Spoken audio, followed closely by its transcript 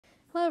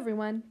Hello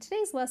everyone,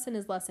 today's lesson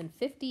is lesson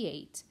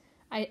 58,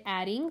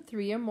 adding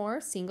 3 or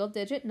more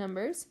single-digit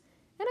numbers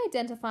and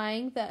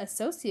identifying the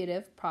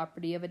associative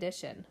property of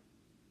addition.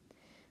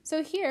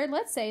 So here,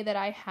 let's say that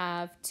I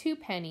have 2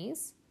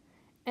 pennies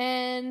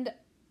and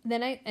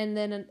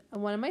then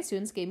one of my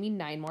students gave me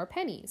 9 more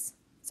pennies.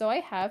 So I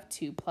have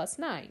 2 plus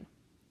 9.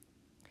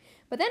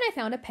 But then I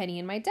found a penny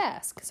in my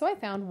desk, so I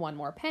found 1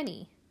 more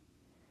penny.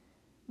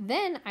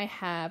 Then I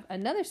have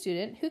another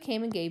student who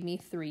came and gave me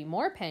 3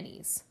 more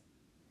pennies.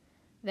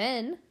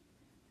 Then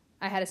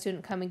I had a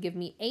student come and give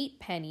me 8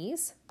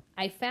 pennies.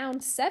 I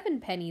found 7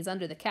 pennies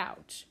under the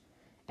couch.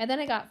 And then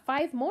I got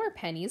 5 more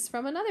pennies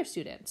from another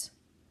student.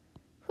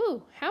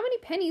 Whew, how many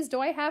pennies do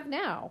I have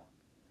now?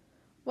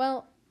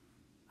 Well,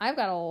 I've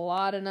got a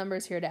lot of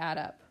numbers here to add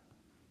up.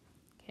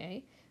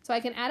 Okay, so I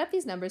can add up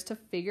these numbers to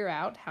figure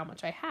out how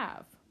much I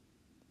have.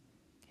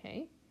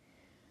 Okay,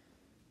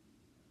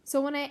 so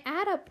when I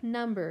add up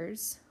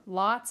numbers,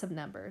 lots of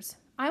numbers,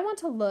 I want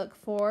to look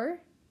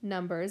for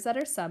numbers that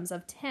are sums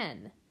of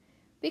 10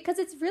 because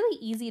it's really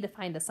easy to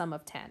find a sum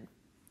of 10.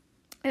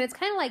 And it's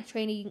kind of like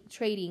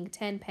trading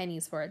 10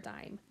 pennies for a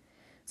dime.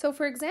 So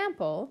for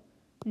example,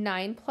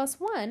 9 plus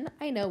 1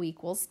 I know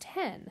equals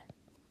 10.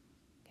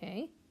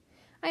 Okay?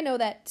 I know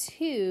that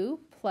 2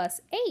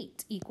 plus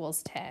 8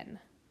 equals 10.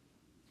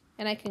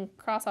 And I can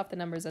cross off the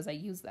numbers as I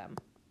use them.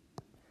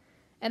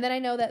 And then I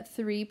know that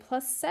 3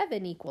 plus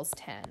 7 equals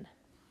 10.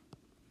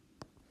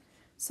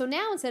 So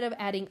now instead of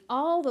adding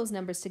all those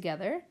numbers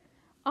together,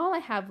 all I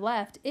have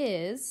left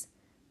is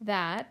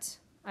that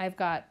I've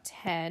got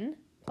 10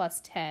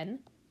 plus 10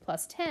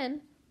 plus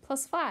 10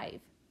 plus 5.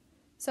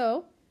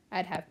 So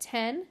I'd have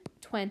 10,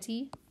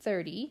 20,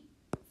 30,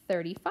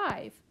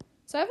 35.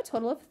 So I have a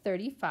total of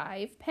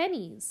 35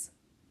 pennies.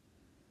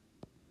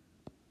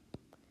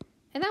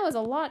 And that was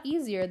a lot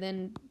easier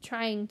than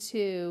trying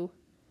to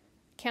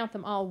count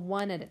them all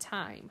one at a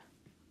time.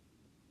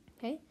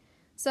 Okay,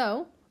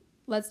 so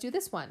let's do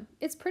this one.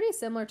 It's pretty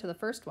similar to the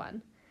first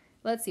one.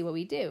 Let's see what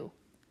we do.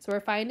 So we're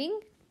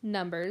finding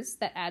numbers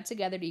that add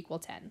together to equal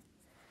 10.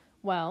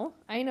 Well,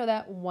 I know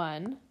that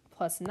 1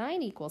 plus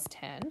 9 equals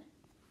 10,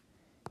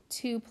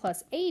 2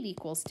 plus 8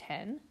 equals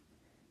 10,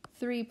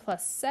 3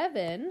 plus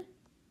 7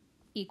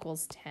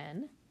 equals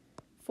 10,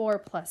 4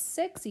 plus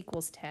 6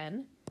 equals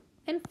 10,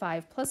 and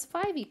 5 plus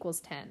 5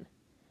 equals 10.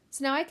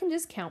 So now I can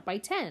just count by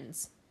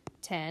tens.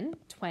 10,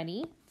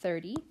 20,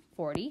 30,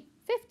 40,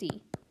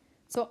 50.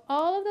 So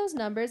all of those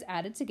numbers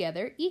added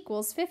together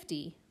equals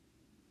 50.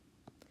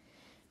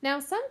 Now,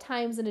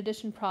 sometimes an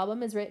addition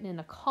problem is written in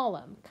a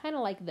column, kind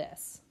of like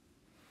this.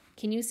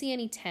 Can you see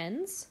any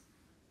tens?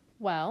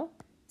 Well,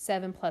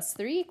 7 plus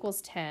 3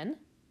 equals 10,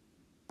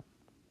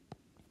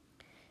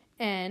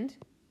 and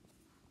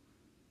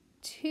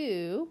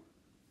 2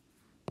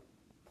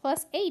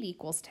 plus 8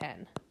 equals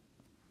 10.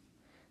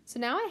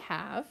 So now I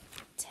have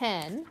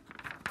 10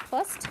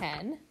 plus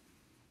 10,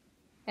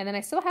 and then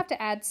I still have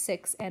to add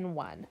 6 and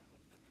 1.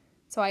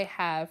 So I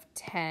have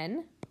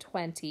 10,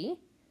 20,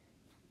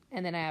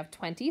 and then I have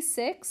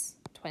 26,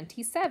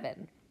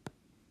 27.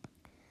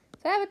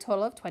 So I have a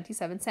total of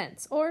 27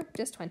 cents, or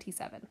just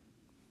 27. Okay,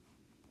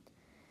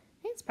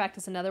 let's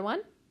practice another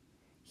one.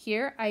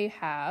 Here I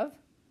have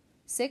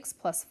 6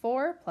 plus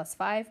 4 plus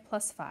 5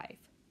 plus 5.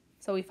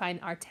 So we find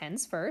our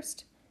tens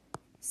first.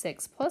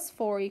 6 plus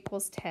 4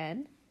 equals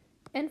 10,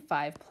 and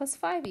 5 plus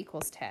 5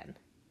 equals 10.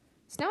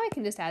 So now I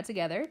can just add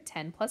together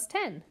 10 plus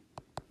 10,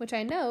 which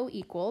I know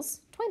equals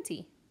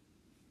 20.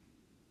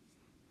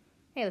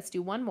 Okay, let's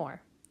do one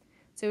more.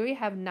 So we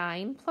have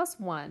 9 plus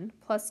 1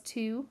 plus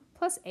 2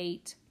 plus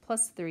 8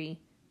 plus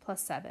 3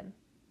 plus 7.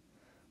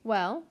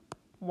 Well,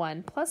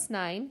 1 plus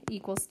 9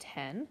 equals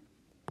 10,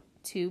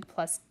 2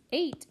 plus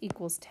 8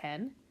 equals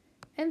 10,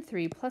 and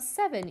 3 plus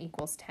 7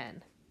 equals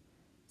 10.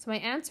 So my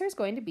answer is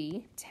going to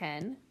be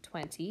 10,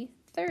 20,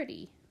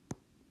 30.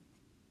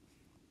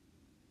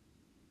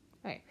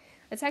 All right,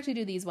 let's actually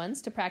do these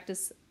ones to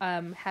practice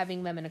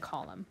having them in a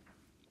column.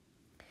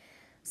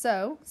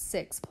 So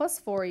 6 plus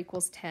 4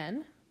 equals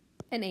 10,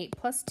 and 8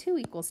 plus 2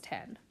 equals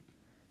 10.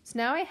 So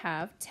now I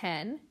have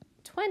 10,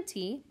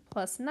 20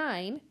 plus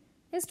 9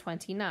 is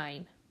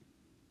 29.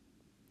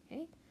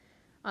 Okay.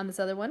 On this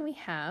other one, we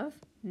have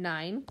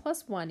 9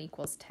 plus 1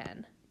 equals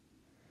 10.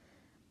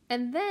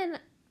 And then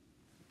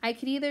I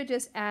could either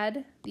just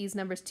add these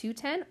numbers to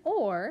 10,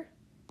 or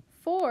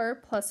 4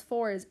 plus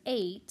 4 is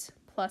 8,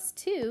 plus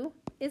 2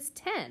 is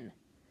 10.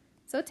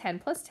 So 10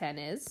 plus 10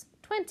 is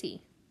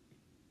 20.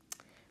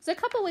 So a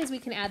couple ways we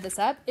can add this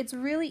up. It's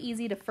really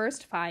easy to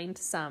first find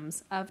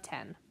sums of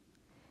 10.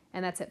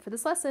 And that's it for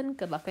this lesson.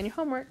 Good luck on your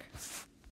homework.